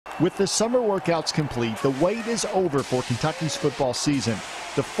With the summer workouts complete, the wait is over for Kentucky's football season,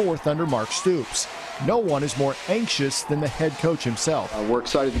 the fourth under Mark Stoops. No one is more anxious than the head coach himself. We're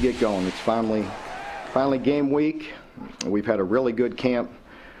excited to get going. It's finally game week. We've had a really good camp.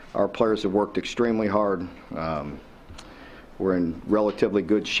 Our players have worked extremely hard. We're in relatively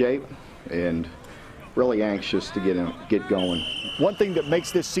good shape and really anxious to get going. One thing that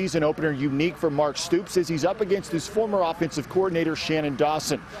makes this season opener unique for Mark Stoops is he's up against his former offensive coordinator, Shannon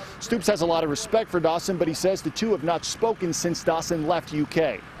Dawson. Stoops has a lot of respect for Dawson, but he says the two have not spoken since Dawson left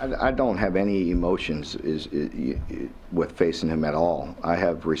UK. I don't have any emotions with facing him at all. I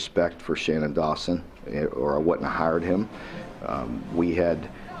have respect for Shannon Dawson, or I wouldn't have hired him. We had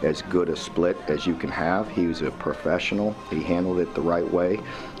as good a split as you can have. He was a professional. He handled it the right way.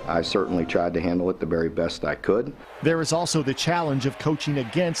 I certainly tried to handle it the very best I could. There is also the challenge of coaching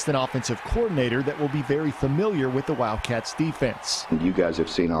against an offensive coordinator that will be very familiar with the Wildcats defense. You guys have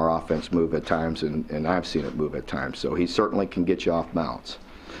seen our offense move at times, and I've seen it move at times. So he certainly can get you off balance,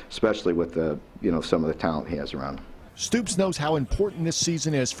 especially with some of the talent he has around him. Stoops knows how important this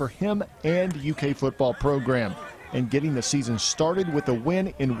season is for him and UK football program, and getting the season started with a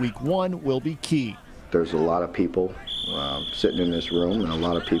win in week 1 will be key. There's a lot of people sitting in this room, and a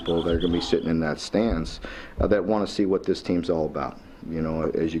lot of people that are going to be sitting in that stands that want to see what this team's all about. You know,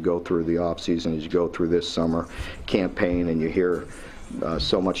 as you go through the off season, as you go through this summer campaign, and you hear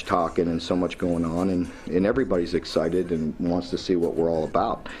so much talking and so much going on, and everybody's excited and wants to see what we're all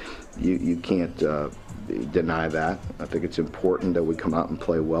about. You can't deny that. I think it's important that we come out and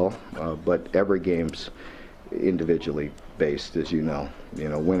play well, but every game's individually based, as you know,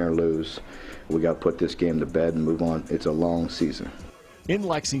 win or lose. We got to put this game to bed and move on. It's a long season. In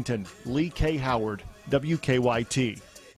Lexington, Lee K. Howard, WKYT.